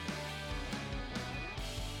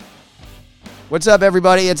What's up,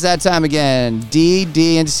 everybody? It's that time again. D,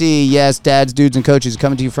 and C. Yes, dads, dudes, and coaches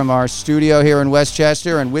coming to you from our studio here in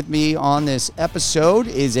Westchester. And with me on this episode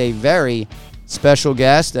is a very special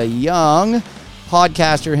guest, a young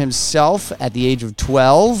podcaster himself at the age of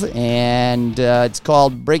 12. And it's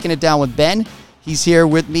called Breaking It Down with Ben. He's here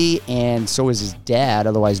with me, and so is his dad,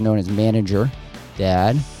 otherwise known as Manager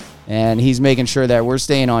Dad. And he's making sure that we're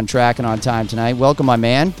staying on track and on time tonight. Welcome, my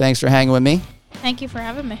man. Thanks for hanging with me. Thank you for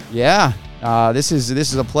having me. Yeah. This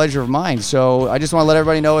is a pleasure of mine. So I just want to let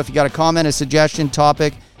everybody know, if you got a comment, a suggestion,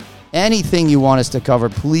 topic, anything you want us to cover,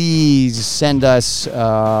 please send us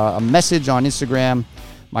a message on Instagram.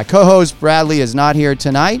 My co-host Bradley is not here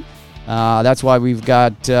tonight. That's why we've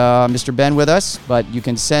got Mr. Ben with us. But you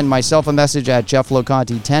can send myself a message at Jeff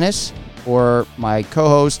Loconti Tennis or my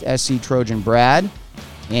co-host SC Trojan Brad.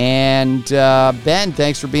 And Ben,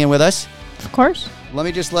 thanks for being with us. Of course. Let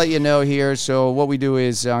me just let you know here. So what we do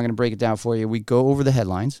is, I'm going to break it down for you. We go over the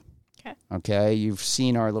headlines. Okay. You've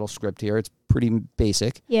seen our little script here. It's pretty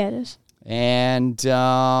basic. Yeah, it is. And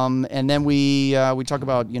then we talk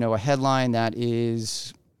about, a headline that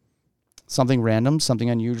is something random, something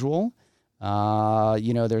unusual.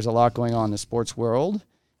 There's a lot going on in the sports world,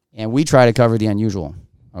 and we try to cover the unusual.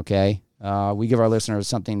 Okay. We give our listeners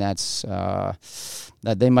something that's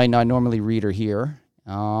that they might not normally read or hear.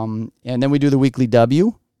 And then we do the weekly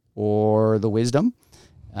W or the wisdom.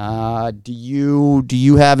 Do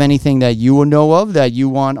you have anything that you know of that you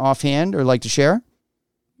want offhand or like to share?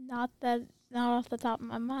 Not off the top of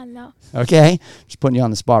my mind, no. Okay. Just putting you on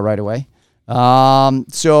the spot right away.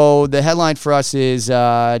 So the headline for us is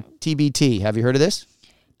TBT. Have you heard of this?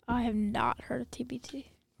 I have not heard of TBT.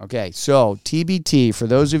 Okay. So TBT, for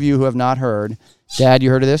those of you who have not heard, Dad, you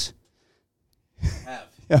heard of this? I have.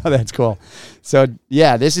 Oh, that's cool. So,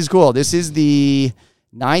 yeah, this is cool. This is the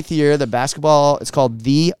 9th year, it's called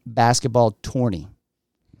the basketball tourney.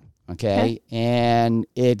 Okay. And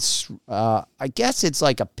it's, I guess it's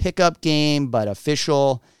like a pickup game, but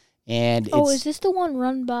official. And is this the one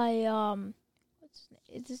run by,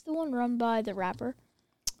 is this the one run by the rapper?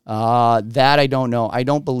 That I don't know. I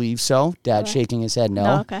don't believe so. Dad shaking his head no.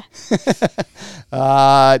 No, okay.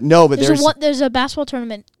 No, but there's a basketball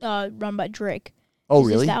tournament run by Drake. Oh, is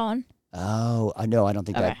really? Is that one? Oh, no, I don't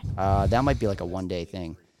think okay. that might be like a one-day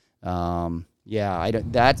thing. Yeah,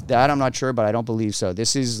 that I'm not sure, but I don't believe so.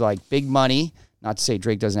 This is like big money. Not to say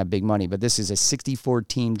Drake doesn't have big money, but this is a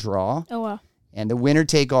 64-team draw. Oh, wow. And the winner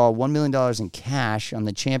take all $1 million in cash on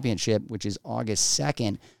the championship, which is August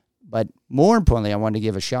 2nd. But more importantly, I wanted to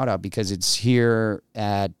give a shout out because it's here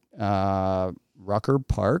at Rucker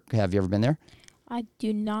Park. Have you ever been there? I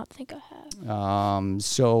do not think I have.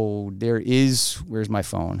 So there is, where's my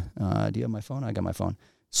phone? Do you have my phone? I got my phone.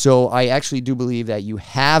 So I actually do believe that you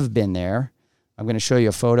have been there. I'm going to show you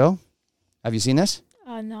a photo. Have you seen this?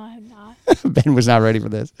 No, I have not. Ben was not ready for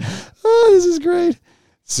this. Oh, this is great.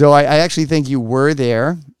 So I actually think you were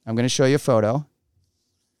there. I'm going to show you a photo.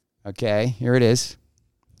 Okay, here it is.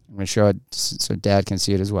 I'm going to show it so Dad can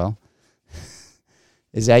see it as well.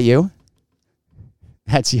 Is that you?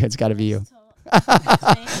 That's you. It's got to be you.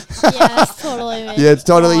 Yeah, it's totally me. Yeah, it's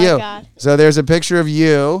totally you. God. So there's a picture of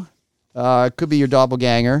you. It could be your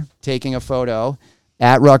doppelganger taking a photo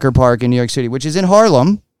at Rucker Park in New York City, which is in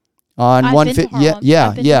Harlem on on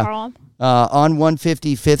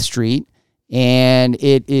 155th Street. And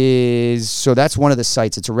it is, so that's one of the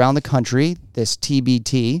sites. It's around the country, this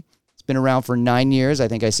TBT. It's been around for 9 years. I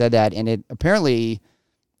think I said that. And it apparently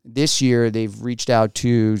this year they've reached out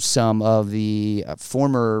to some of the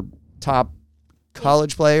former top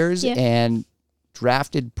college players and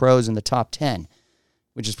drafted pros in the top 10,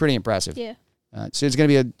 which is pretty impressive. Yeah. So it's going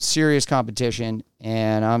to be a serious competition,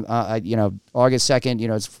 and August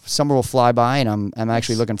 2nd, summer will fly by, and I'm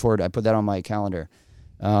actually looking forward. I put that on my calendar.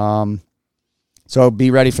 So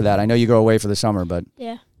be ready for that. I know you go away for the summer, but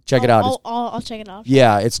check it out. I'll check it out.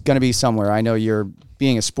 Yeah, it's going to be somewhere. I know you're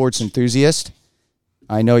being a sports enthusiast.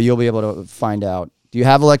 I know you'll be able to find out. Do you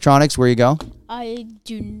have electronics where you go? I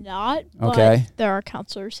do not, Okay. But there are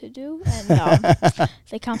counselors who do, and the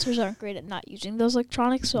counselors aren't great at not using those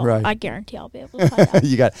electronics, so Right. I guarantee I'll be able to find out.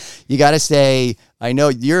 you got to stay. I know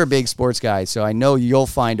you're a big sports guy, so I know you'll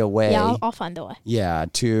find a way. Yeah, I'll find a way. Yeah,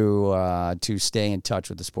 to stay in touch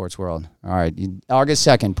with the sports world. All right, August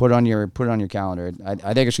 2nd, put it on your calendar.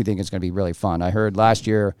 I actually think it's going to be really fun. I heard last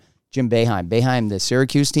year Jim Boeheim, the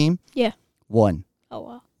Syracuse team, won. Oh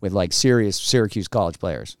wow. With like serious Syracuse college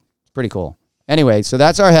players. It's pretty cool. Anyway, so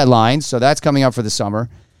that's our headlines. So that's coming up for the summer.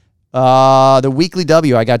 The weekly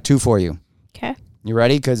W, I got 2 for you. Okay. You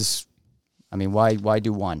ready? Because, why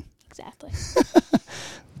do 1? Exactly.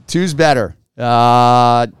 2's better.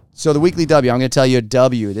 So the weekly W, I'm going to tell you a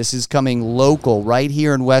W. This is coming local right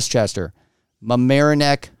here in Westchester.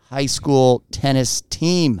 Mamaroneck High School tennis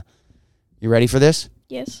team. You ready for this?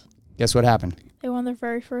 Yes. Guess what happened? They won their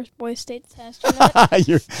very first boys state tennis tournament.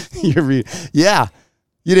 Yeah.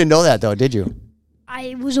 You didn't know that, though, did you?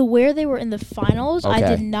 I was aware they were in the finals. Okay.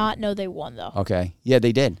 I did not know they won, though. Okay. Yeah,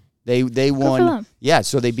 they did. They won. Good for them. Yeah,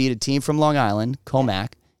 so they beat a team from Long Island, Comac,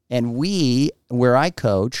 and where I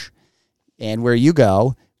coach and where you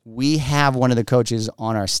go, we have one of the coaches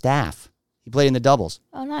on our staff. He played in the doubles.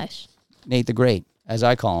 Oh, nice. Nate the Great, as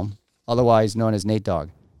I call him, otherwise known as Nate Dogg.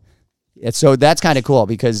 So that's kind of cool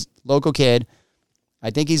because local kid, I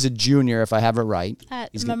think he's a junior if I have it right.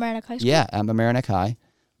 At Mamaroneck High School? Yeah, at Mamaroneck High.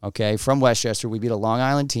 Okay, from Westchester. We beat a Long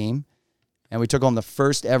Island team, and we took home the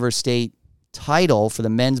first ever state title for the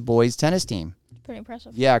men's boys tennis team. Pretty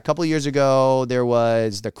impressive. Yeah, a couple of years ago, there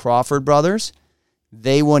was the Crawford brothers.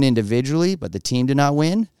 They won individually, but the team did not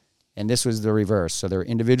win. And this was the reverse. So there were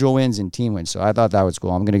individual wins and team wins. So I thought that was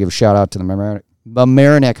cool. I'm going to give a shout out to the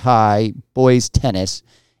Mamaroneck High boys tennis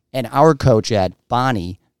and our coach at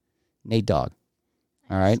Bonnie, Nate Dogg.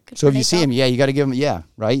 All right. Good So for if you Nate see Dogg. him, yeah, you got to give him, yeah,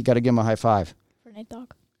 right? You got to give him a high five. For Nate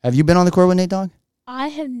Dogg. Have you been on the court with Nate Dogg? I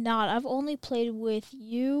have not. I've only played with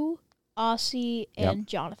you, Aussie, and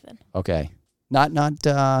Jonathan. Okay. Not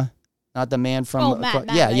the man from. Oh,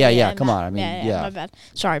 Matt. Yeah. Come Matt. on. I mean, yeah. My bad.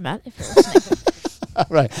 Sorry, Matt, if you're listening.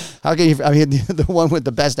 Right. How can you? I mean, the one with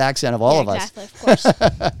the best accent of all of us. Exactly, of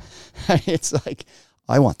course. It's like,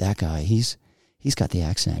 I want that guy. He's got the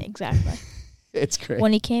accent. Exactly. It's great.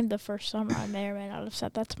 When he came the first summer, I may or may not have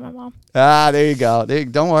said that to my mom. There you go.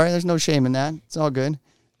 Don't worry. There's no shame in that. It's all good.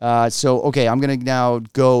 Okay, I'm going to now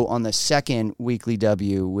go on the second weekly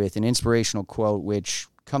W with an inspirational quote, which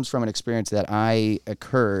comes from an experience that I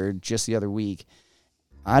occurred just the other week.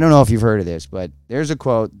 I don't know if you've heard of this, but there's a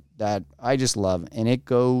quote that I just love, and it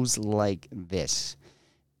goes like this.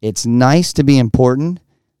 It's nice to be important,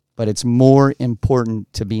 but it's more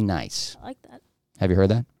important to be nice. I like that. Have you heard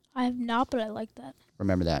that? I have not, but I like that.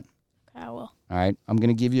 Remember that. Okay, I will. All right. I'm going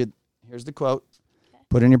to give you, here's the quote. Okay.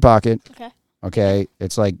 Put it in your pocket. Okay. Okay.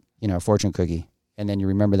 It's like, a fortune cookie. And then you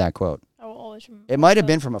remember that quote. I will always remember. It might have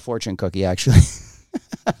been from a fortune cookie, actually.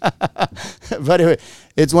 But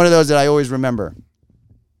it's one of those that I always remember.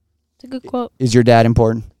 It's a good quote. Is your dad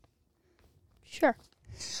important? Sure.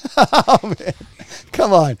 Oh, man.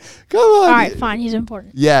 Come on. All right, fine. He's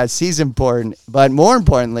important. Yes, he's important. But more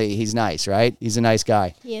importantly, he's nice, right? He's a nice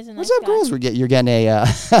guy. He is a nice What's up, guy. girls? You're getting a...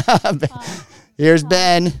 Here's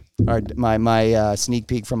Ben. Or my sneak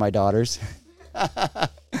peek from my daughters.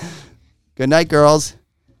 Good night, girls.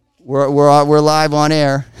 We're live on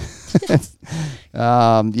air.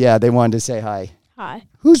 They wanted to say hi. Hi.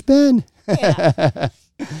 Who's Ben? Yeah.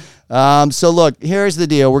 So look, here's the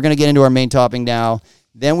deal. We're gonna get into our main topic now.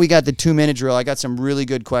 Then we got the 2-minute drill. I got some really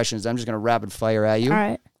good questions. I'm just gonna rapid fire at you. All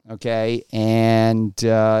right. Okay. And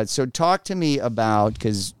so talk to me about,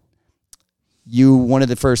 because one of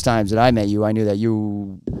the first times that I met you, I knew that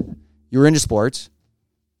you were into sports.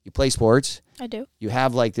 You play sports. I do. You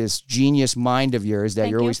have like this genius mind of yours that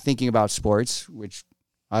Thank you're you. always thinking about sports, which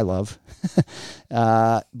I love.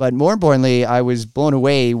 But more importantly, I was blown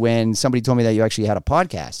away when somebody told me that you actually had a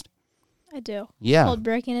podcast. I do. Yeah. It's called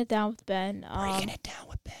Breaking It Down with Ben. Breaking It Down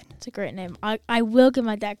with Ben. It's a great name. I will give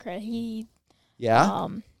my dad credit. He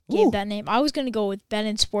gave that name. I was going to go with Ben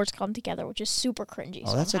and Sports Come Together, which is super cringy.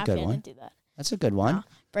 Oh, so that's I'm a happy good I one. didn't do that. That's a good one.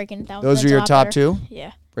 Breaking It Down with Those Ben's are a your lot top better. two?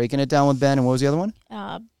 Yeah. Breaking It Down with Ben, and what was the other one?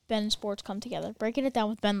 Ben and Sports Come Together. Breaking It Down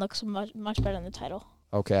with Ben looks much better in the title.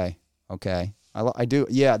 Okay. I do.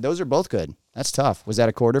 Yeah, those are both good. That's tough. Was that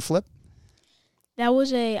a quarter flip? That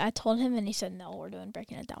was I told him, and he said, no, we're doing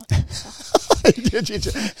Breaking It Down with Ben. So.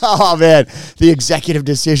 Oh, man. The executive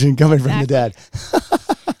decision coming from the dad.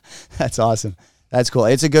 That's awesome. That's cool.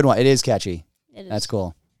 It's a good one. It is catchy. It is. That's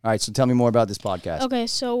cool. All right, so tell me more about this podcast. Okay,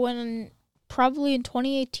 so probably in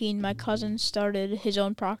 2018, my cousin started his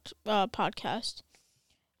own podcast,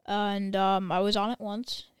 and I was on it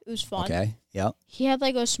once. It was fun. Okay, yeah. He had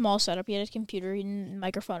like a small setup. He had his computer, he didn't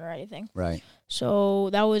microphone or anything. Right. So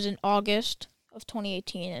that was in August of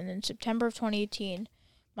 2018, and in September of 2018,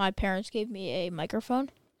 my parents gave me a microphone.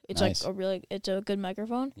 It's nice. It's a good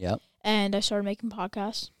microphone. Yep. And I started making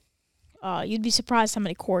podcasts. You'd be surprised how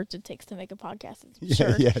many cords it takes to make a podcast. It's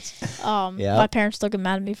absurd. Yes. My parents still get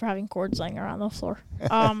mad at me for having cords laying around the floor.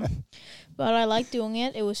 But I like doing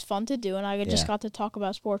it. It was fun to do, and I just got to talk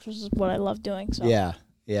about sports, which is what I love doing. So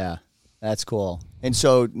Yeah. That's cool. And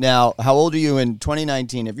so now, how old are you in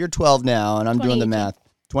 2019? If you're 12 now, and I'm doing the math,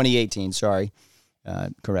 2018, sorry.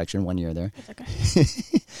 Correction, 1 year there. It's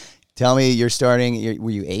okay. Tell me, you're starting,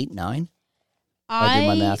 were you 8, 9? I did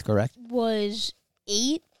my math correct. Was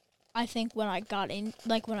 8, I think, when I got in,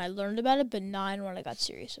 like when I learned about it, but 9 when I got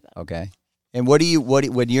serious about it. Okay. And when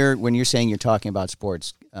you're saying you're talking about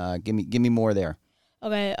sports, give me more there.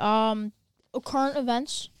 Okay. Current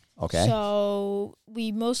events. Okay. So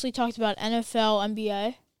we mostly talked about NFL,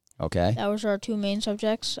 NBA. Okay. That was our 2 main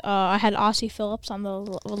subjects. I had Ossie Phillips on the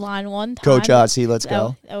line one time. Coach Ossie, let's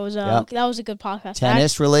go. That was a good podcast.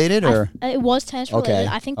 Tennis related or? It was tennis related. Okay.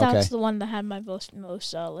 I think that's the one that had my most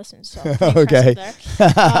listens. So okay. There.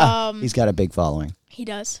 He's got a big following. He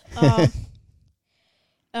does.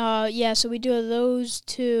 Yeah, so we do those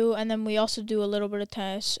 2, and then we also do a little bit of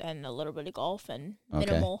tennis and a little bit of golf and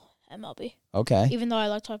minimal MLB. Okay. Even though I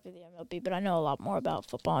like talking about the MLB, but I know a lot more about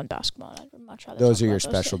football and basketball. And I'd much rather Those talk are your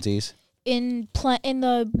about those specialties? In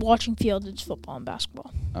the watching field, it's football and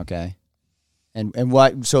basketball. Okay. And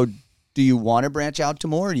what? So, do you want to branch out to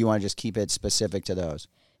more, or do you want to just keep it specific to those?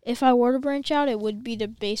 If I were to branch out, it would be to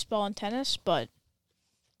baseball and tennis, but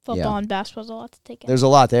football and basketball is a lot to take in. There's a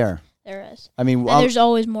lot there. There is. I mean, and there's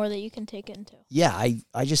always more that you can take into. Yeah, I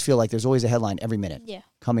just feel like there's always a headline every minute. Yeah.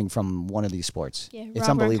 Coming from one of these sports. Yeah, it's Rob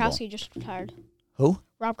unbelievable. Gronkowski just retired. Who?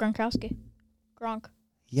 Rob Gronkowski. Gronk.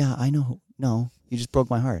 Yeah, I know. No, you just broke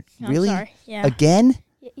my heart. No, really? I'm sorry. Yeah. Again?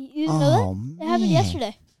 You didn't know that? It happened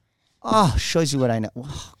yesterday. Oh, shows you what I know.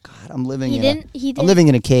 Oh, God, I'm living I'm I'm living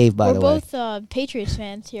in a cave, by the way. We're both Patriots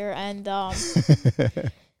fans here, and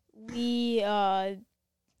he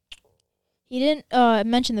didn't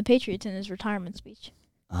mention the Patriots in his retirement speech.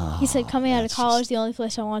 Oh, He said, coming out of college, the only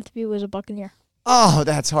place I wanted to be was a Buccaneer. Oh,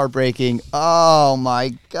 that's heartbreaking. Oh,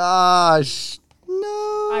 my gosh.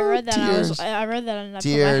 No. I read that. Tears. I read that, and I put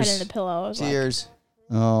my Tears. head in the pillow. I was Tears.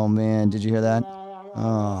 Oh, man. Did you hear that?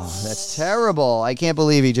 Oh, that's terrible. I can't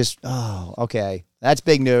believe he just... Oh, okay. That's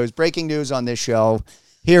big news. Breaking news on this show.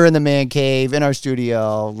 Here in the man cave, in our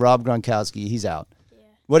studio, Rob Gronkowski, he's out. Yeah.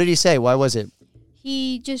 What did he say? Why was it?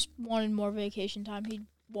 He just wanted more vacation time. He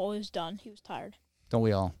was done. He was tired. Don't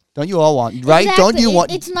we all? Don't you all want... Right? Exactly. Don't you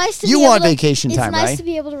want... It's nice to you be want able to, vacation time, right? It's nice to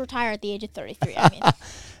be able to retire at the age of 33. I mean...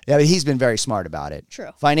 Yeah, but he's been very smart about it.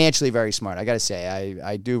 True. Financially very smart. I got to say,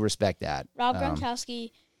 I do respect that. Rob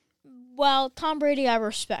Gronkowski... Well, Tom Brady, I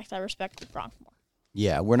respect. I respect Gronk more.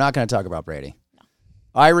 Yeah, we're not going to talk about Brady. No.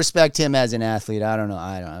 I respect him as an athlete. I don't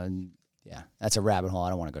know. Yeah, that's a rabbit hole. I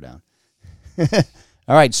don't want to go down.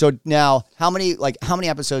 All right, so now how many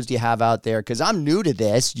episodes do you have out there? Because I'm new to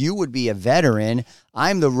this. You would be a veteran.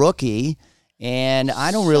 I'm the rookie, and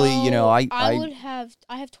I don't really, I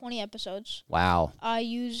have 20 episodes. Wow. I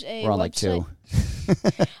use a We're on website.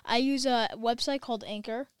 like 2. I use a website called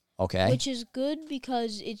Anchor. Okay. Which is good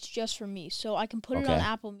because it's just for me. So I can put it on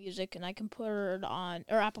Apple Music, and I can put it on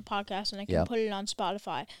Apple Podcasts, and I can put it on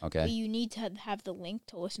Spotify. Okay. But you need to have the link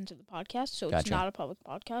to listen to the podcast, so Gotcha. it's not a public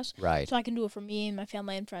podcast. Right. So I can do it for me, and my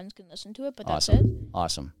family and friends can listen to it, but Awesome.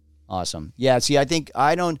 that's it. Awesome. Yeah, see,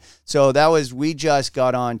 we just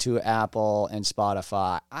got onto Apple and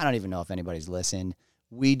Spotify. I don't even know if anybody's listened.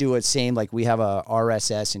 We do it same, like we have a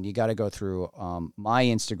RSS, and you got to go through my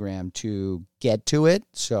Instagram to get to it.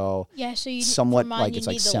 So yeah, so you somewhat for mine, like you it's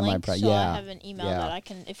like need the semi-private. link, so Yeah, I have an email that I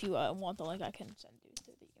can, if you want the link, I can send you to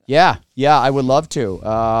the email. Yeah, I would love to.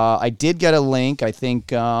 I did get a link, I think,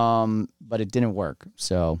 but it didn't work.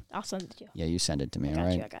 So I'll send it to you. yeah, you send it to me. I All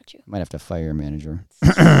right. I got you. Might have to fire your manager,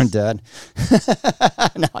 Dad.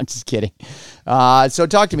 No, I'm just kidding. So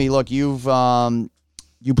talk to me. Look, you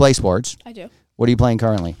play sports. I do. What are you playing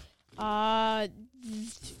currently?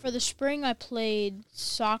 For the spring, I played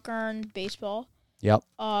soccer and baseball. Yep.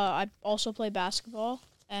 I also play basketball,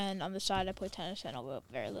 and on the side, I play tennis and a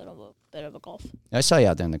very little bit of a golf. I saw you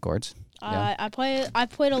out there in the courts. Yeah. I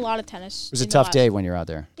played a lot of tennis. It was a tough day when you're out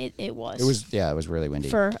there. It was. It was really windy.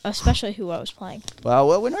 For especially who I was playing.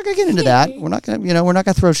 Well, we're not gonna get into that. We're not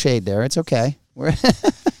gonna throw shade there. It's okay.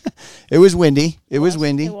 It was windy. It was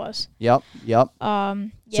windy. It was. Yep. Yeah, So-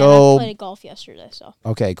 and I played golf yesterday, so.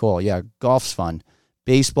 Okay, cool. Yeah, golf's fun.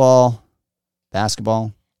 Baseball,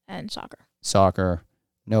 basketball, And soccer. soccer,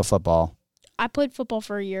 no football, I played football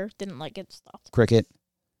for a year, didn't like it, stopped. cricket,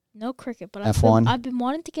 No cricket, but F1? I've been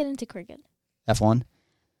wanting to get into cricket F1.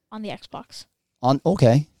 on the Xbox.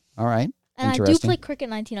 Okay. All right. And I do Interesting. play Cricket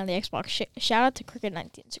 19 on the Xbox. Shout out to Cricket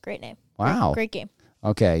 19. It's a great name. Wow. Great game.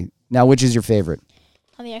 Okay. Now, which is your favorite?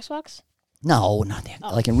 On the Xbox? No, not that.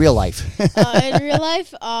 Oh. Like in real life. In real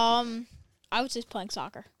life, I was just playing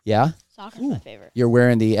soccer. Yeah? Soccer's my favorite. You're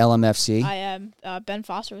wearing the LMFC? I am. Ben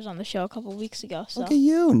Foster was on the show a couple of weeks ago. So Look at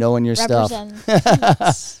you, knowing your stuff.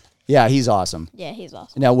 represent. Yeah, he's awesome. Yeah, he's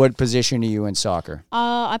awesome. Now, what position are you in soccer?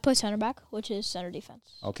 I play center back, which is center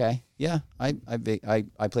defense. Okay. Yeah, I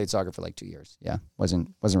played soccer for like 2 years. Yeah,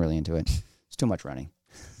 wasn't really into it. It's too much running.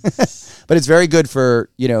 But it's very good for,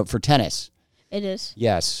 for tennis. It is.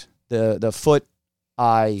 Yes. The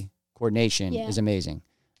foot-eye coordination Yeah. is amazing.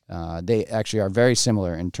 They actually are very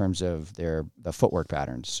similar in terms of the footwork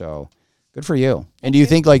patterns. So good for you. And do you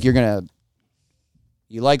think like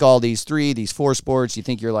you like all these four sports? You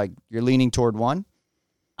think you're leaning toward one?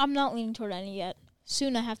 I'm not leaning toward any yet.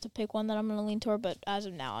 Soon I have to pick one that I'm going to lean toward, but as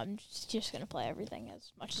of now, I'm just going to play everything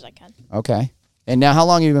as much as I can. Okay. And now how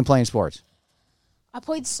long have you been playing sports? I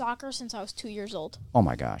played soccer since I was 2 years old, Oh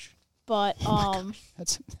my gosh. but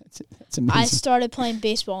That's amazing. I started playing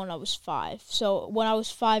baseball when I was 5. So when I was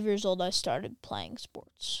 5 years old, I started playing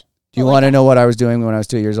sports. Do you want to know what I was doing when I was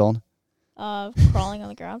 2 years old? Crawling on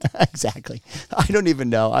the ground. Exactly. I don't even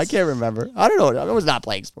know. I can't remember. I don't know. I was not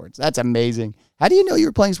playing sports. That's amazing. How do you know you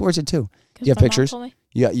were playing sports at 2? Do you have My mom pictures? told me.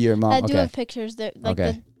 Yeah, your mom. I do Okay. have pictures that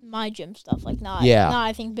Okay. my gym stuff, not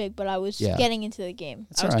I think big, but I was Yeah. getting into the game.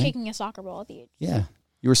 That's I was all right. kicking a soccer ball at the age. Yeah.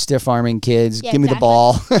 You were stiff arming kids. Yeah, Give me the exactly.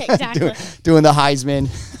 ball. Yeah, exactly. Doing the Heisman,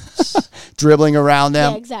 dribbling around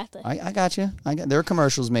them. Yeah, exactly. I got you. There are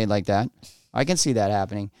commercials made like that. I can see that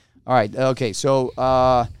happening. All right. Okay. So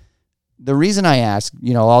the reason I ask,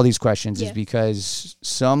 all these questions is Yeah. because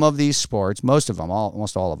some of these sports,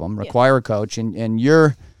 almost all of them, require a coach, and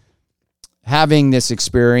you're having this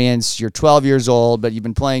experience. You're 12 years old, but you've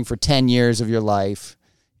been playing for 10 years of your life.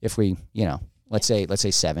 If we, let's say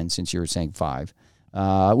 7, since you were saying 5.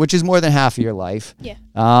 Which is more than half of your life. Yeah.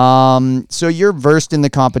 So you're versed in the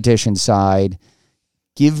competition side.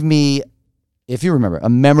 Give me, if you remember, a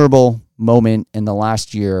memorable moment in the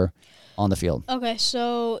last year on the field. Okay,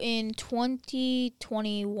 so in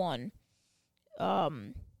 2021,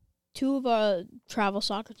 2 of our travel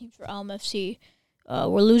soccer teams for LMFC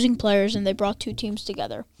were losing players, and they brought 2 teams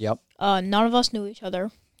together. Yep. None of us knew each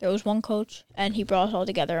other. There was one coach, and he brought us all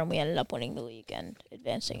together, and we ended up winning the league and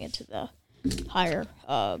advancing into the higher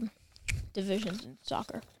divisions in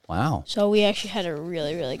soccer. Wow. So we actually had a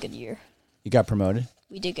really, really good year. You got promoted?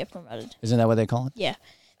 We did get promoted. Isn't that what they call it? Yeah.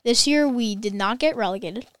 This year we did not get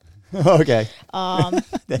relegated. Okay.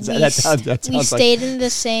 We sounds like stayed in the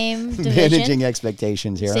same division. managing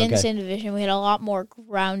expectations here. Stayed in the Okay. same division. We had a lot more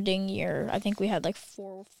grounding year. I think we had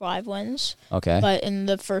 4 or 5 wins. Okay. But in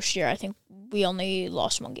the first year, I think we only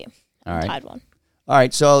lost 1 game. All right. Tied 1. All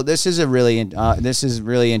right, so this is really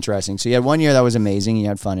interesting. So you had one year that was amazing, you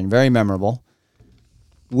had fun and very memorable.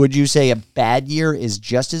 Would you say a bad year is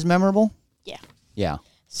just as memorable? Yeah. Yeah,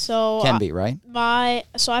 So can be, right? I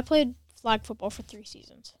played flag football for 3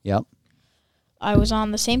 seasons. Yep. I was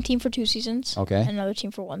on the same team for 2 seasons. Okay. And another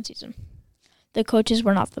team for 1 season. The coaches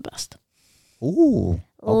were not the best. Ooh.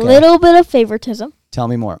 A Okay. little bit of favoritism. Tell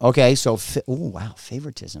me more. Okay, so wow,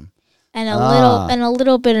 favoritism. And a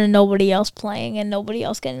little bit of nobody else playing and nobody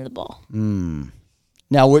else getting the ball.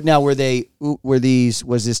 Now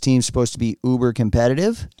was this team supposed to be uber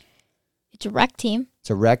competitive? It's a rec team, It's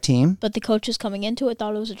a rec team. but the coaches coming into it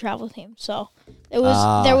thought it was a travel team. So there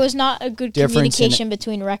was not a good Difference in- communication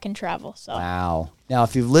between rec and travel. So Wow. Now,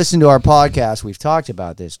 if you've listened to our podcast, we've talked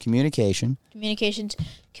about this communications communications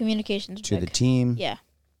to big. the team, Yeah.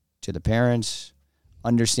 to the parents,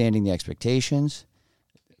 understanding the expectations.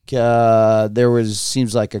 There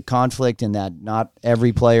seems like a conflict in that not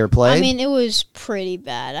every player played. I mean, it was pretty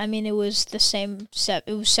bad. I mean, it was the same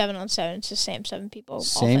it was 7-on-7. It's the same 7 people.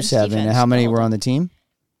 Same offense, 7. defense, And how many the whole were on time. the team?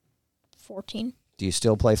 14. Do you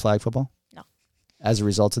still play flag football? No. As a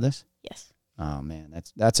result of this? Yes. Oh man,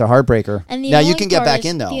 that's a heartbreaker. And the now you annoying can get part back is-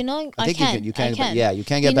 in though. the annoying- I think I can. you can. I can. Yeah, you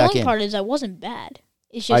can The get back annoying in. part is I wasn't bad.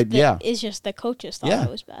 It's I- just yeah. it's just the coaches thought Yeah. I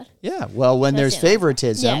was bad. Yeah. Well, when That's there's the annoying part.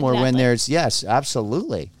 favoritism, Yeah, or when exactly. there's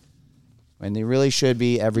absolutely. When they really should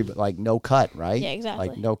be no cut, right? Yeah, exactly.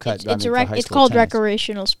 Like no cut. It's called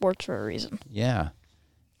recreational sports for a reason. Yeah.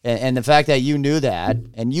 And the fact that you knew that,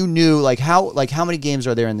 and you knew how many games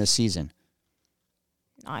are there in this season?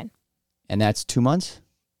 9. And that's 2 months?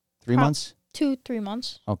 3 months? 2-3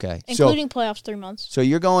 months, Okay. including playoffs. 3 months. So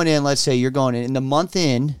you're going in, let's say you're going in the month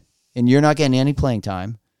in, and you're not getting any playing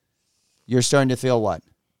time. You're starting to feel what?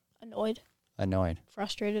 Annoyed.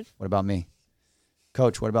 Frustrated. What about me?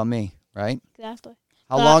 Coach, what about me? Right? Exactly.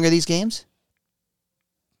 How But long are these games?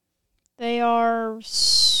 They are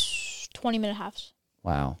 20-minute halves.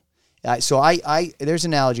 Wow. So I there's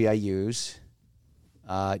an analogy I use.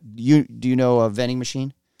 Do you know a vending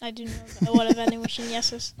machine? I do know what a vending machine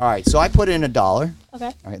is. All right. So I put in $1. Okay.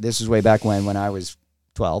 All right. This is way back when I was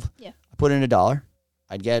 12. Yeah. I put in $1.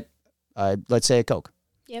 I'd get, let's say, a Coke.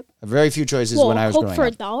 Yep. Very few choices when I was Coke growing for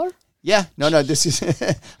up. $1? Yeah. No. This is,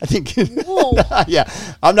 I think. Whoa. Yeah.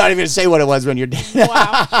 I'm not even going to say what it was when you're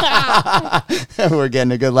Wow. We're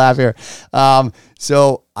getting a good laugh here.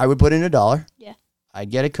 So I would put in $1. I'd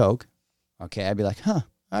get a Coke. Okay, I'd be like, huh,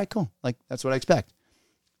 all right, cool. Like, that's what I expect.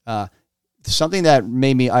 Something that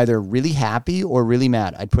made me either really happy or really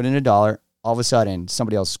mad. I'd put in $1. All of a sudden,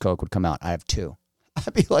 somebody else's Coke would come out. I have 2.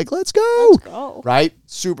 I'd be like, let's go. Let's go. Right?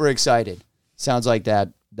 Super excited. Sounds like that,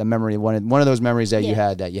 the memory, one of those memories that you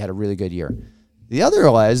had a really good year. The other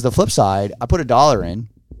was, the flip side, I put $1 in,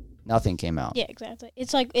 nothing came out. Yeah, exactly.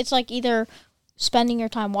 It's like either spending your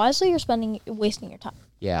time wisely or wasting your time.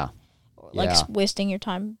 Yeah. Or wasting your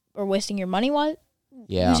time or wasting your money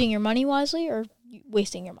using your money wisely or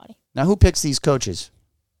wasting your money. Now, who picks these coaches?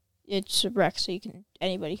 It's a rec, so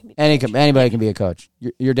anybody can be. Anybody can be a coach.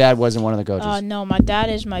 Your dad wasn't one of the coaches. No, my dad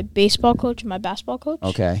is my baseball coach and my basketball coach.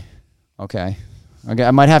 Okay.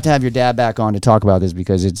 I might have to have your dad back on to talk about this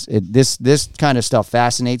because this kind of stuff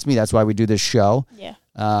fascinates me. That's why we do this show. Yeah.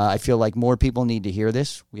 I feel like more people need to hear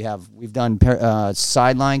this. We've done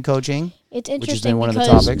sideline coaching. It's interesting which has been one of the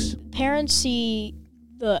because topics. Parents see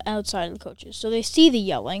the outside of the coaches, so they see the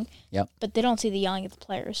yelling. Yep. But they don't see the yelling at the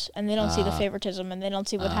players, and they don't see the favoritism, and they don't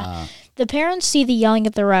see what happens. The parents see the yelling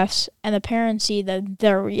at the refs, and the parents see that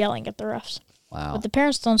they're yelling at the refs. Wow. What the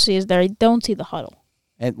parents don't see is they don't see the huddle.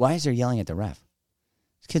 And why is there yelling at the ref?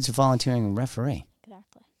 This kid's volunteering a referee.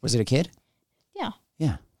 Exactly. Was it a kid? Yeah.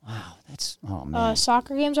 Yeah. Wow. Oh man.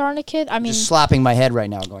 Soccer games aren't a kid. I mean, just slapping my head right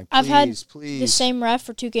now, going, please, I've had please. the same ref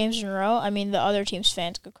for 2 games in a row. I mean, the other team's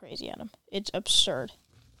fans go crazy at him. It's absurd.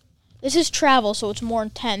 This is travel, so it's more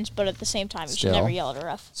intense, but at the same time, you should never yell at a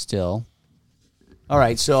ref. Still. All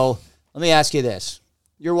right, so let me ask you this.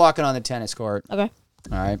 You're walking on the tennis court. Okay.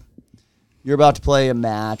 All right. You're about to play a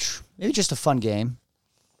match, maybe just a fun game.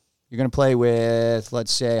 You're going to play with,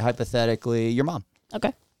 let's say, hypothetically, your mom.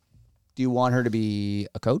 Okay. Do you want her to be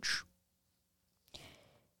a coach?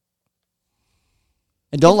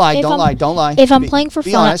 And don't lie. If I'm playing for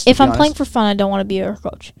fun, honest, playing for fun, I don't want to be her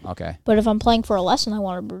coach. Okay. But if I'm playing for a lesson, I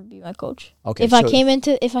want her to be my coach. Okay. If I came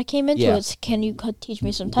into it, can you teach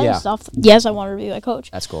me some tennis stuff? Yes, I want her to be my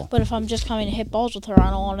coach. That's cool. But if I'm just coming to hit balls with her, I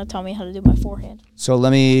don't want to tell me how to do my forehand. All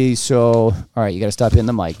right, you got to stop hitting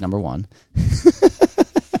the mic, number one.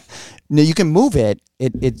 No, you can move it.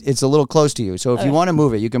 It's a little close to you. So if you want to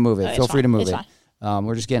move it, you can move it. Feel free to move it. Fine.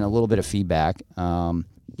 We're just getting a little bit of feedback.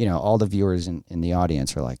 All the viewers in the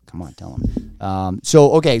audience are like, come on, tell them. So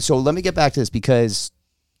let me get back to this because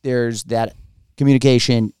there's that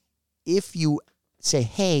communication. If you say,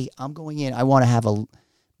 hey, I'm going in, I want to have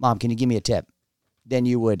Mom, can you give me a tip? Then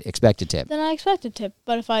you would expect a tip. Then I expect a tip.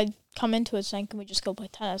 But if I come into it saying, can we just go play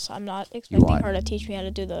tennis? I'm not expecting her to teach me how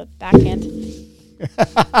to do the backhand.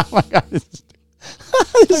 Oh my God.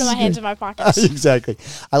 Putting my hands in my pockets. Exactly.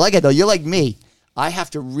 I like it, though. You're like me. I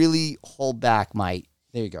have to really hold back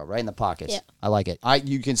there you go, right in the pockets. Yeah. I like it.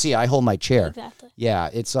 You can see I hold my chair. Exactly. Yeah,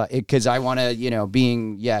 it's because I want to,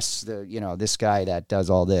 being this guy that does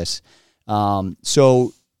all this.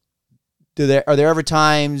 So, are there ever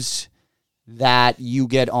times that you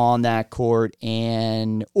get on that court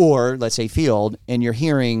or let's say field, and you're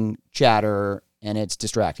hearing chatter and it's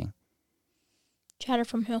distracting? Chatter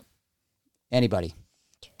from who? Anybody,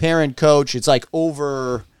 parent, coach. It's like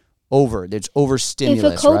over. There's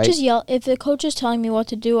overstimulus, right? If the coach is telling me what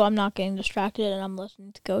to do, I'm not getting distracted and I'm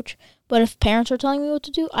listening to coach. But if parents are telling me what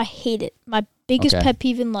to do, I hate it. My biggest pet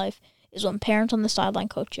peeve in life is when parents on the sideline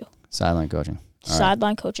coach you. Sideline coaching.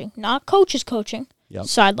 Sideline coaching. Not coaches coaching. Yep.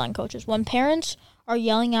 Sideline coaches. When parents are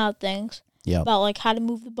yelling out things about like how to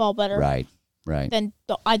move the ball better, right, then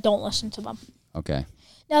I don't listen to them. Okay.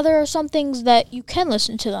 Now, there are some things that you can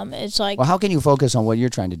listen to them. It's like... Well, how can you focus on what you're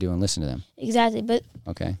trying to do and listen to them? Exactly, but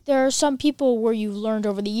there are some people where you've learned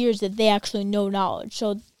over the years that they actually know knowledge.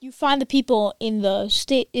 So you find the people in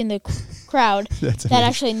the crowd that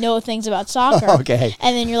actually know things about soccer. Okay.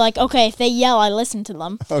 And then you're like, okay, if they yell, I listen to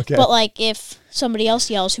them. Okay. But like if somebody else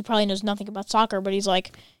yells who probably knows nothing about soccer, but he's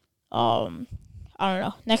like, I don't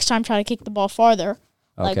know, next time try to kick the ball farther.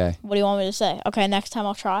 Like, what do you want me to say? Okay, next time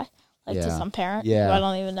I'll try. To some parent who I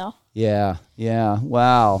don't even know. Yeah.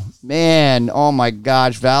 Wow. Man, oh my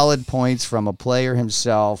gosh. Valid points from a player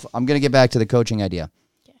himself. I'm going to get back to the coaching idea.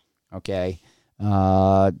 Okay.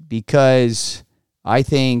 Because I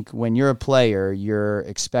think when you're a player, you're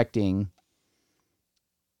expecting,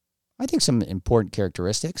 some important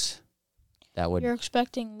characteristics that would... You're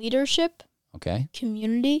expecting leadership,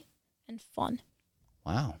 community, and fun.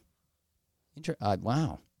 Wow.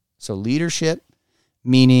 Wow. So leadership...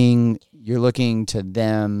 Meaning you're looking to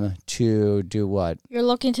them to do what? You're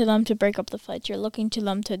looking to them to break up the fights. You're looking to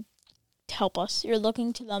them to help us. You're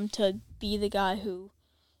looking to them to be the guy who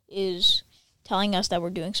is telling us that we're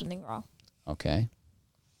doing something wrong. Okay.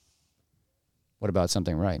 What about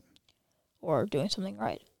something right? Or doing something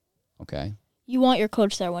right. Okay. You want your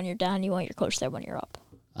coach there when you're down. You want your coach there when you're up.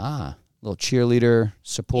 Ah, little cheerleader,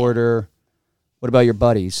 supporter. Yeah. What about your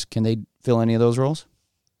buddies? Can they fill any of those roles?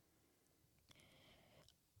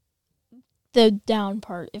 The down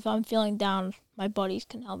part. If I'm feeling down, my buddies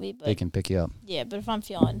can help me. But they can pick you up. Yeah, but if I'm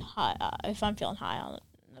feeling high, I don't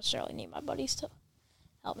necessarily need my buddies to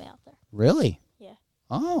help me out there. Really? Yeah.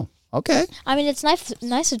 Oh, okay. I mean, it's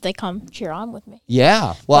nice if they come cheer on with me.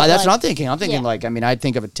 Yeah. Well, but that's what I'm thinking. I'm thinking yeah. I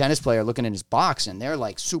think of a tennis player looking in his box and they're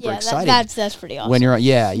like super excited. That's pretty awesome. When you're when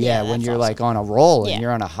you're awesome. Like on a roll and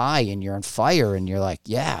you're on a high and you're on fire and you're like,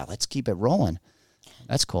 yeah, let's keep it rolling.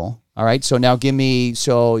 That's cool. All right. So now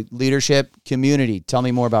leadership, community. Tell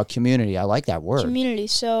me more about community. I like that word. Community.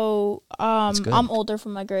 So I'm older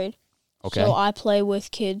from my grade. Okay. So I play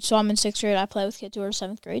with kids. So I'm in 6th grade. I play with kids who are in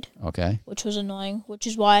 7th grade. Okay. Which was annoying, which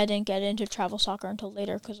is why I didn't get into travel soccer until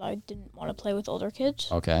later because I didn't want to play with older kids.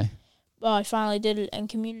 Okay. But I finally did it, and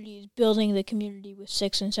community is building the community with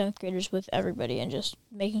 6th and 7th graders with everybody and just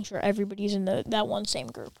making sure everybody's in that one same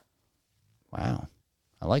group. Wow.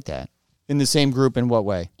 I like that. In the same group in what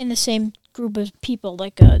way? In the same group of people,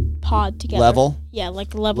 like a pod together. Level? Yeah,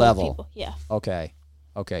 like the level of people. Yeah. Okay.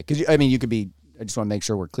 Because, you could be, I just want to make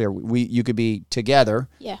sure we're clear. You could be together.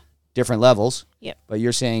 Yeah. Different levels. Yep. But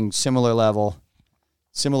you're saying similar level,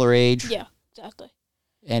 similar age. Yeah, exactly.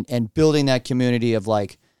 And building that community of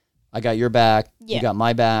like, I got your back, you got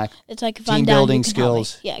my back. It's like if team I'm down, building you can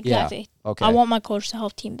skills. help me. Yeah, exactly. Yeah. Okay. I want my coach to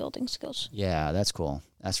help team building skills. Yeah, that's cool.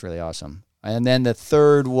 That's really awesome. And then the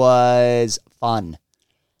third was fun.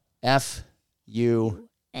 F-U-N.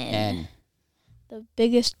 The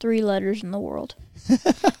biggest 3 letters in the world.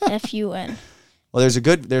 F-U-N. Well, there's a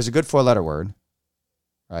good 4-letter word,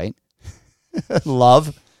 right?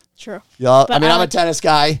 Love. True. Yeah. I'm a tennis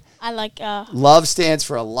guy. I like love stands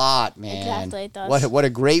for a lot, man. Exactly, it does. What a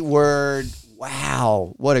great word.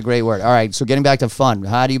 Wow. What a great word. All right, so getting back to fun.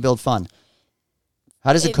 How do you build fun?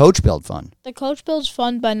 How does the coach build fun? The coach builds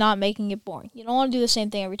fun by not making it boring. You don't want to do the same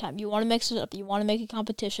thing every time. You want to mix it up. You want to make a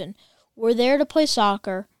competition. We're there to play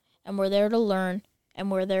soccer, and we're there to learn, and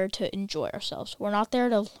we're there to enjoy ourselves. We're not there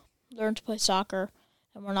to learn to play soccer,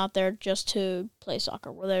 and we're not there just to play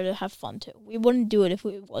soccer. We're there to have fun, too. We wouldn't do it if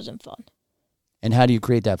it wasn't fun. And how do you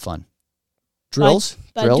create that fun? Drills?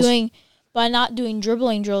 By not doing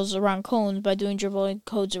dribbling drills around cones, by doing dribbling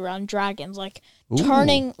codes around dragons,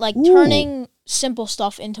 turning simple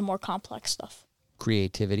stuff into more complex stuff.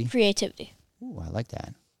 Creativity. Ooh, I like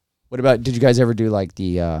that. What about, did you guys ever do like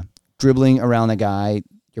the dribbling around the guy,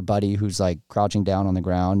 your buddy who's like crouching down on the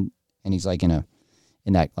ground and he's like in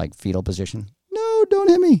that like fetal position? No, don't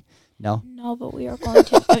hit me. No, but we are going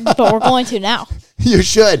to. But we're going to now. You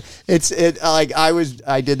should. I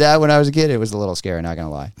did that when I was a kid. It was a little scary, not gonna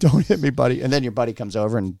lie. Don't hit me, buddy. And then your buddy comes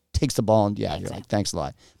over and takes the ball, and you're like, thanks a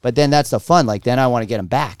lot. But then that's the fun. Like then I want to get him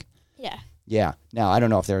back. Yeah. Yeah. Now I don't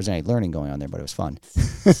know if there was any learning going on there, but it was fun.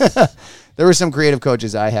 There were some creative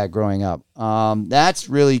coaches I had growing up. That's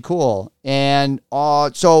really cool. And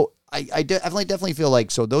so I definitely feel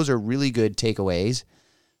like those are really good takeaways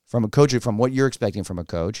from a coach, from what you're expecting from a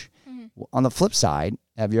coach. Mm-hmm. On the flip side,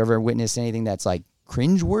 have you ever witnessed anything that's like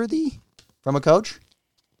cringeworthy from a coach?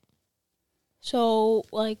 So,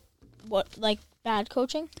 like, what, like bad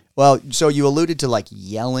coaching? Well, so you alluded to like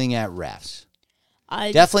yelling at refs.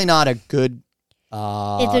 Definitely not a good.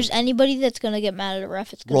 If there's anybody that's gonna get mad at a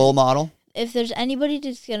ref, it's role model. If there's anybody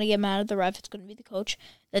that's gonna get mad at the ref, it's gonna be the coach.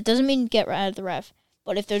 That doesn't mean get mad at the ref.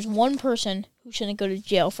 But if there's one person who shouldn't go to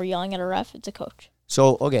jail for yelling at a ref, it's a coach.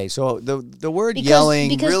 So, okay, so the word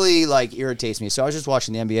yelling really like irritates me. So I was just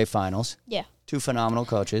watching the NBA Finals. Yeah. 2 phenomenal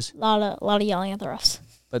coaches. A lot of yelling at the refs.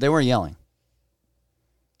 But they weren't yelling.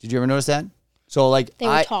 Did you ever notice that? So like they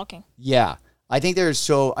were talking. Yeah. I think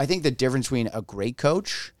the difference between a great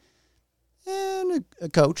coach and a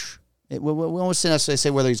coach, we won't say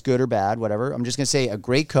whether he's good or bad, whatever. I'm just going to say a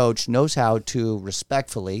great coach knows how to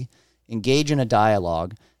respectfully engage in a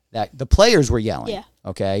dialogue that the players were yelling. Yeah.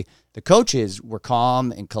 Okay. The coaches were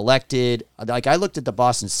calm and collected. Like I looked at the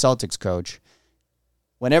Boston Celtics coach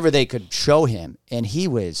whenever they could show him, and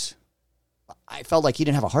I felt like he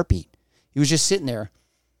didn't have a heartbeat. He was just sitting there,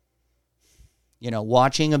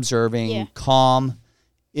 watching, observing, calm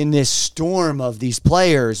in this storm of these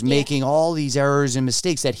players making all these errors and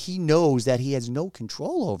mistakes that he knows that he has no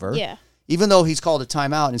control over. Yeah. Even though he's called a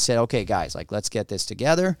timeout and said, okay, guys, like, let's get this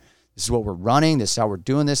together. This is what we're running. This is how we're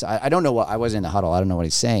doing this. I don't know I wasn't in the huddle. I don't know what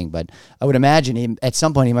he's saying, but I would imagine at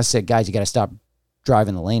some point he must have said, guys, you got to stop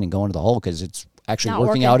driving the lane and going to the hole because it's actually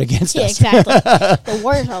working out against us. Exactly. The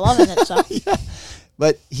Warriors are loving it. So. Yeah.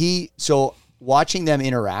 But watching them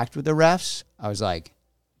interact with the refs, I was like,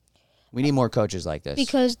 we need more coaches like this.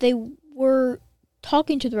 Because they were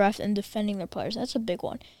talking to the ref and defending their players. That's a big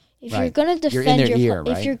one. If Right. you're gonna defend right?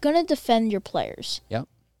 if you're gonna defend your players, Yep.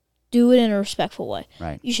 do it in a respectful way.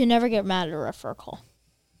 Right. You should never get mad at a ref for a call.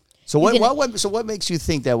 So what makes you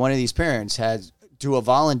think that one of these parents has to a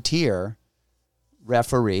volunteer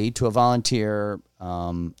referee, to a volunteer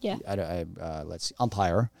let's see,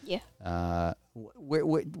 umpire? Yeah. What's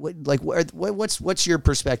your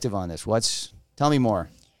perspective on this? Tell me more.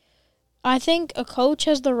 I think a coach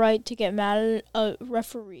has the right to get mad at a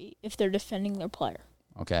referee if they're defending their player.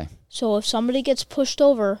 Okay. So if somebody gets pushed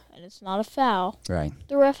over and it's not a foul, Right.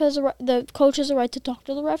 the coach has a right to talk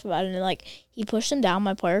to the ref about it. And like, he pushed him down,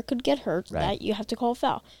 my player could get hurt. Right. That you have to call a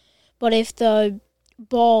foul. But if the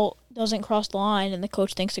ball doesn't cross the line and the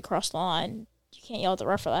coach thinks it crossed the line, you can't yell at the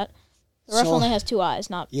ref for that. The ref only has 2 eyes,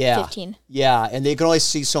 not 15. Yeah, and they can only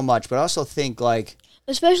see so much. But I also think like,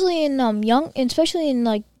 especially in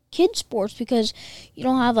like kid sports, because you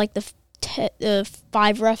don't have like the 5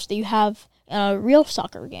 refs that you have in a real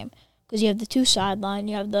soccer game. Because you have the 2 sideline,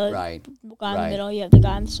 you have the guy in the middle, you have the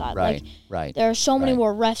guy on the side. Right. There are so many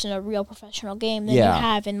more refs in a real professional game than you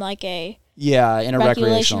have in like a in a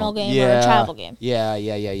recreational game or a travel game.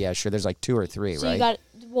 Yeah. Sure, there's like 2 or 3, So right?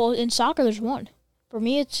 in soccer there's 1. For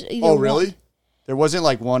me, it's either Oh, really? one. There wasn't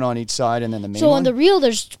like one on each side and then the main So one? on the reel,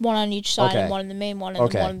 there's 1 on each side Okay. and 1 in the main one and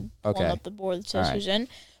then one pulling up the board that says who's in.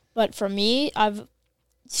 But for me,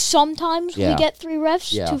 sometimes we get 3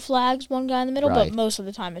 refs, 2 flags, 1 guy in the middle, but most of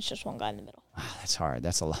the time it's just 1 guy in the middle. That's hard.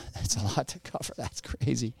 That's a lot. That's a lot to cover. That's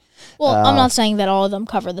crazy. Well, I'm not saying that all of them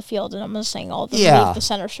cover the field, and I'm not saying all of them leave the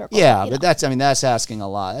center circle. Yeah, but that's asking a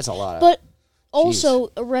lot. That's a lot. But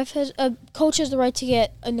also, a coach has the right to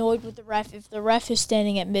get annoyed with the ref if the ref is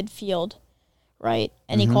standing at midfield, right?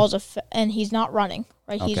 And he calls and he's not running,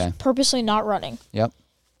 right? Okay. He's purposely not running. Yep.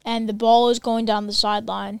 And the ball is going down the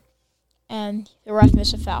sideline, and the ref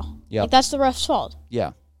missed a foul. Yep. Like, that's the ref's fault.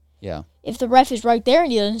 Yeah. If the ref is right there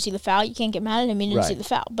and he doesn't see the foul, you can't get mad at him. He didn't see the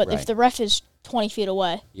foul. But if the ref is 20 feet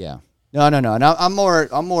away, No. Now, I'm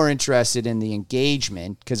more interested in the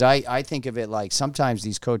engagement, because I think of it like sometimes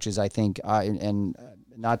these coaches, I think, and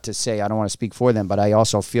not to say I don't want to speak for them, but I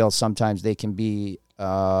also feel sometimes they can be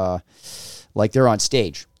like they're on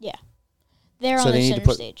stage. Yeah, they're on the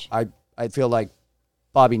center stage. I feel like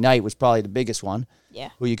Bobby Knight was probably the biggest one. Yeah.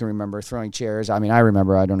 Who you can remember throwing chairs. I mean, I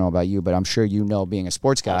remember. I don't know about you, but I'm sure you know, being a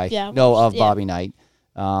sports guy, know of Bobby Knight.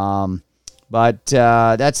 But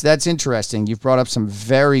that's interesting. You've brought up some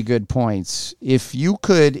very good points. If you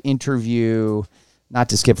could interview, not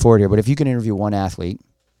to skip forward here, but if you could interview one athlete,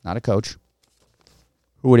 not a coach,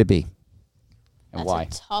 who would it be? And why?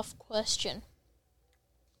 That's a tough question.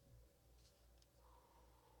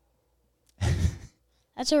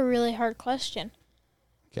 That's a really hard question.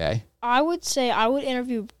 Okay. I would say I would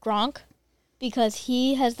interview Gronk because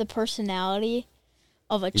he has the personality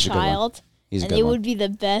of a child. And it would be the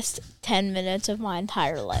best 10 minutes of my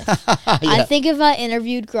entire life. I think if I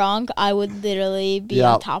interviewed Gronk, I would literally be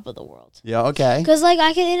on top of the world. Yeah, okay. Because, like,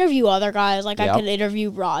 I could interview other guys. Like, I could interview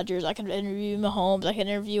Rodgers. I could interview Mahomes. I could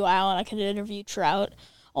interview Allen. I could interview Trout.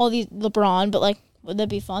 All these, LeBron. But, like, would that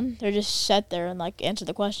be fun? They're just sit there and, like, answer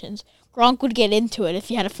the questions. Gronk would get into it if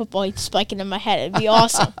he had a football. He'd spike it in my head. It'd be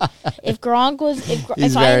awesome. If I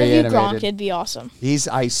interviewed Gronk, it'd be awesome. He's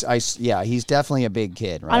definitely a big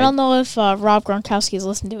kid, right? I don't know if Rob Gronkowski's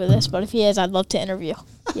listened to this, but if he is, I'd love to interview.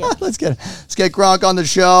 Yeah. Let's get Gronk on the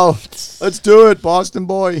show. Let's do it, Boston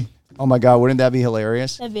boy. Oh my God, wouldn't that be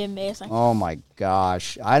hilarious? That'd be amazing. Oh my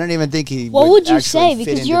gosh, I don't even think he. What would you say? Fit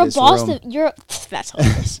because you're a Boston. That's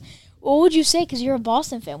hilarious. What would you say? Because you're a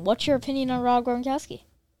Boston fan. What's your opinion on Rob Gronkowski?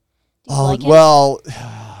 Well,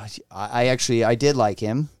 I did like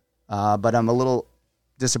him, but I'm a little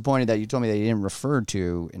disappointed that you told me that he didn't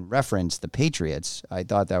reference the Patriots. I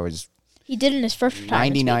thought that was he did in his first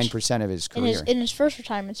retirement 99% of his career. In his first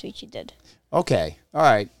retirement speech, he did. Okay, all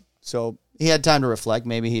right. So he had time to reflect.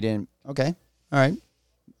 Maybe he didn't. Okay, all right.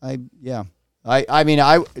 I don't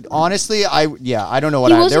know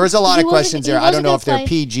what there was a lot of questions there. I don't know if they're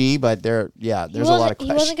PG, but there's a lot of questions.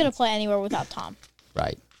 He wasn't going to play anywhere without Tom.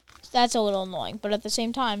 Right. That's a little annoying, but at the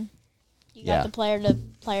same time, you got the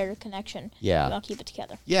player connection. Yeah. You got to keep it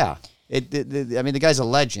together. Yeah. The guy's a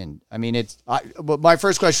legend. I mean, my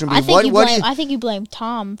first question would be, I think you blame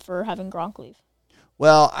Tom for having Gronk leave.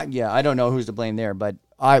 Well, I don't know who's to blame there, but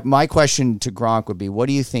my question to Gronk would be, what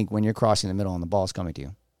do you think when you're crossing the middle and the ball's coming to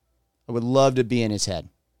you? I would love to be in his head.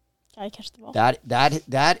 Gotta catch the ball.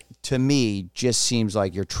 That to me just seems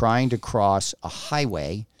like you're trying to cross a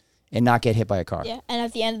highway and not get hit by a car. Yeah, and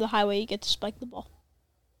at the end of the highway, you get to spike the ball.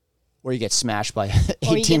 Or you get smashed by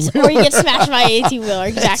or 18 or you get smashed by an 18-wheeler.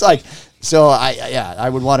 Exactly. It's like, so I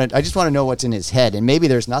would want to, I just want to know what's in his head. And maybe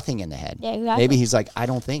there's nothing in the head. Yeah, exactly. Maybe he's like, I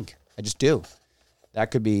don't think, I just do. That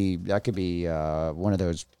could be one of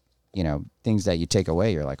those, things that you take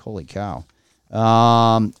away. You're like, holy cow.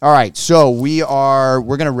 All right. So we're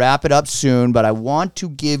going to wrap it up soon, but I want to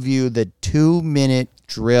give you the 2-minute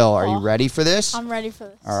drill. Are you ready for this? I'm ready for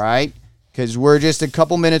this. All right. Because we're just a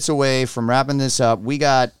couple minutes away from wrapping this up. We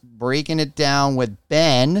got Breaking It Down with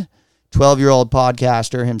Ben, 12-year-old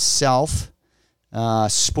podcaster himself,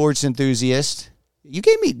 sports enthusiast. You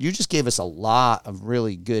just gave us a lot of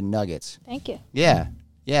really good nuggets. Thank you. Yeah.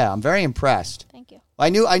 I'm very impressed. Thank you. I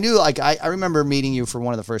knew, like, I remember meeting you for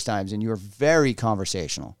one of the first times, and you were very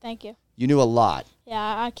conversational. Thank you. You knew a lot.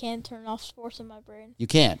 Yeah, I can't turn off sports in my brain. You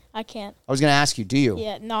can't? I can't. I was going to ask you, do you?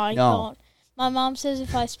 Yeah, no, I don't. My mom says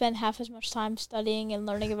if I spend half as much time studying and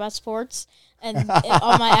learning about sports and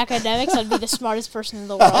on my academics, I'd be the smartest person in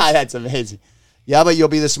the world. That's amazing. Yeah, but you'll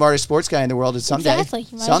be the smartest sports guy in the world someday. Exactly.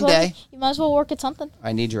 You might as well work at something.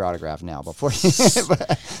 I need your autograph now before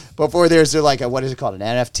there's like what is it called, an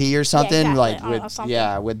NFT or something? Yeah, exactly. Like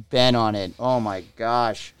something. with Ben on it. Oh my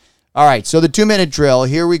gosh. All right, so the 2-minute drill.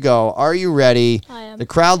 Here we go. Are you ready? I am. The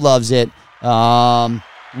crowd loves it.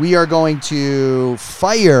 We are going to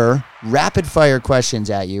rapid fire questions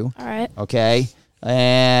at you. All right. Okay.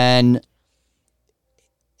 And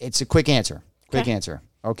it's a quick answer. Okay.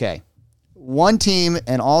 Okay. One team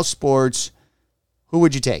in all sports, who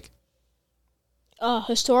would you take?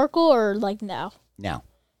 Historical or like now? Now.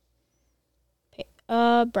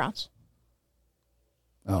 Browns.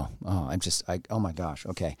 Oh my gosh.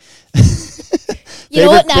 Okay. You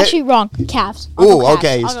know what? No, actually, wrong. Cavs. Ooh,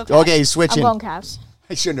 okay. I'll go Cavs. Okay, switching. I'm going Cavs.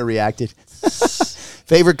 I shouldn't have reacted.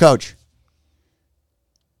 Favorite coach?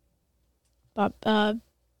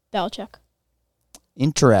 Belichick.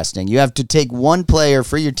 Interesting. You have to take one player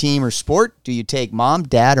for your team or sport. Do you take mom,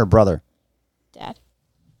 dad, or brother? Dad.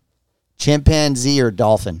 Chimpanzee or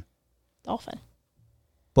dolphin? Dolphin.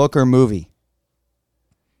 Book or movie?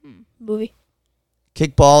 Movie.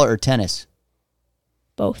 Kickball or tennis?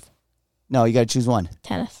 Both. No, you got to choose one.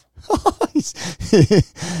 Tennis.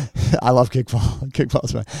 I love kickball.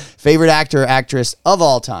 Kickball's fun. Favorite actor or actress of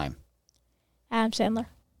all time? Adam Sandler.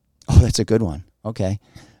 Oh, that's a good one. Okay.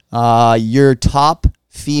 Your top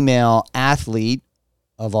female athlete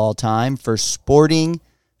of all time for sporting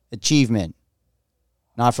achievement.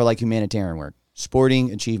 Not for like humanitarian work.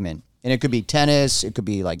 Sporting achievement. And it could be tennis. It could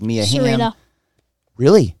be like Mia Hamm. Serena.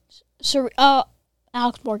 Really?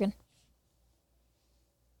 Alex Morgan.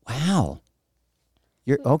 Wow.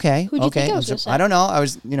 You're okay. Who'd you okay. think I was gonna say? I don't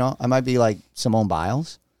know. I might be like Simone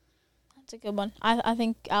Biles. That's a good one. I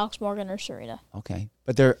think Alex Morgan or Serena. Okay.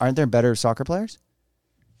 But aren't there better soccer players?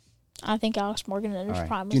 I think Alex Morgan in his All right.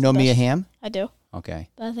 prime. Do you know Mia Hamm? I do. Okay.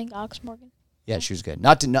 But I think Alex Morgan. Yeah, she was good.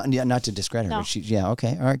 Not to discredit her, No. but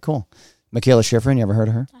okay. All right, cool. Michaela Schifrin, you ever heard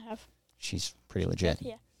of her? I have. She's pretty legit.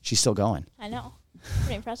 Yeah. She's still going. I know.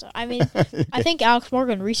 Pretty impressive. I mean, I think Alex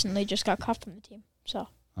Morgan recently just got cut from the team. So.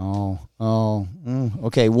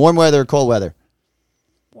 Okay. Warm weather or cold weather?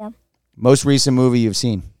 Warm. Most recent movie you've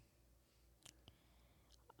seen?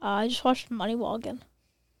 I just watched Moneyball again.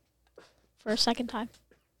 For a second time.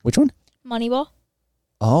 Which one? Moneyball.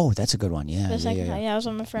 Oh, that's a good one. Yeah. For the second time. Yeah, I was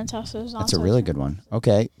at my friend's house. It was That's a really good one.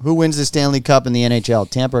 Okay. Who wins the Stanley Cup in the NHL?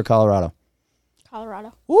 Tampa or Colorado?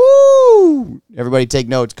 Colorado. Woo! Everybody take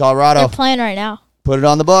notes. Colorado. They're playing right now. Put it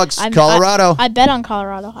on the books. Colorado. I bet on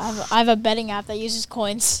Colorado. I have a betting app that uses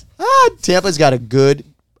coins. Tampa's got a good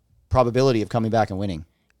probability of coming back and winning.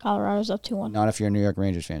 Colorado's up 2-1. Not if you're a New York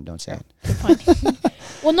Rangers fan. Don't say it. Good point.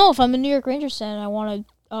 Well, no, if I'm a New York Rangers fan, I want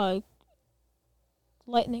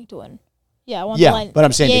Lightning to win. Yeah, I want the Lightning. But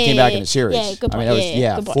I'm saying they came back in the series. Yeah, good point. I mean,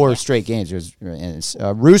 that was 4 straight games. It was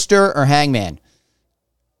Rooster or Hangman?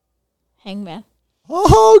 Hangman.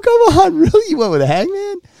 Oh, come on. Really? You went with a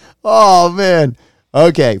Hangman? Oh, man.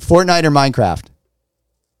 Okay. Fortnite or Minecraft?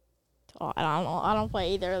 Oh, I don't know. I don't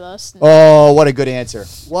play either of those. Oh, what a good answer.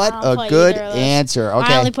 What a good answer.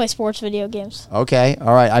 Okay. I only play sports video games. Okay.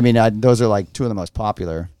 All right. I mean, those are like 2 of the most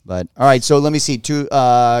popular. But, all right. So, let me see. Give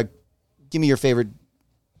me your favorite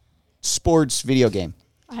sports video game.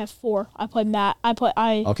 I have 4. I play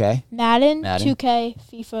Okay. Madden, 2K,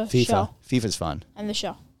 FIFA, Show. FIFA's fun. And the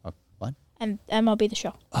show. What? And MLB the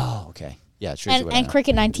show. Oh, okay. Yeah, sure. And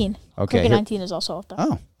Cricket 19. Okay. Cricket 19 is also up there.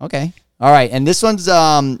 Oh, okay. All right. And this one's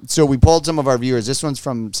so we polled some of our viewers. This one's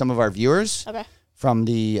from some of our viewers. Okay. From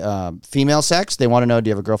the female sex. They want to know, do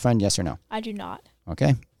you have a girlfriend? Yes or no? I do not.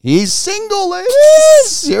 Okay. He's single,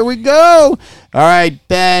 ladies. Here we go. All right,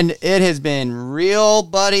 Ben, it has been real,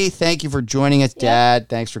 buddy. Thank you for joining us, Dad.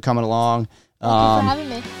 Thanks for coming along. Thank you for having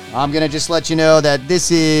me. I'm going to just let you know that this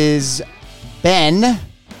is Ben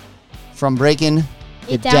from Breaking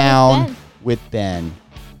It Down with Ben.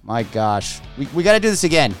 My gosh. We got to do this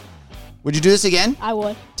again. Would you do this again? I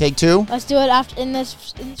would. Take 2? Let's do it in the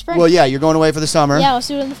spring. Well, yeah, you're going away for the summer. Yeah, let's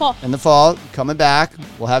do it in the fall. In the fall, coming back.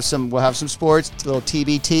 We'll have some sports, a little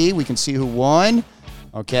TBT. We can see who won.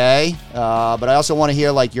 Okay. But I also want to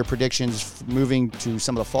hear like your predictions moving to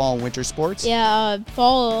some of the fall and winter sports. Yeah,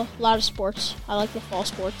 fall, a lot of sports. I like the fall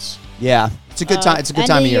sports. Yeah, it's a good time. It's a good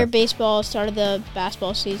time of year. End of year baseball, start of the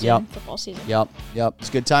basketball season, football season. Yep. It's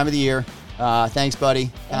a good time of the year. Thanks,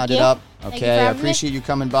 buddy. Thank it you. up. Thank Okay, I appreciate you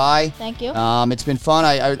coming by. Thank you. It's been fun.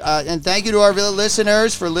 And thank you to our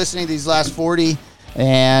listeners for listening to these last 40.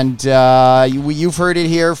 And you've heard it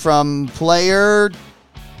here from player.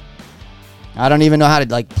 I don't even know how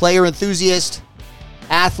to player enthusiast,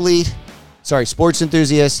 athlete. Sorry, sports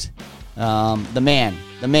enthusiast. The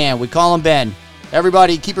man. We call him Ben.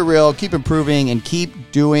 Everybody, keep it real, keep improving, and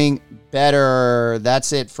keep doing better.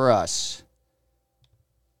 That's it for us.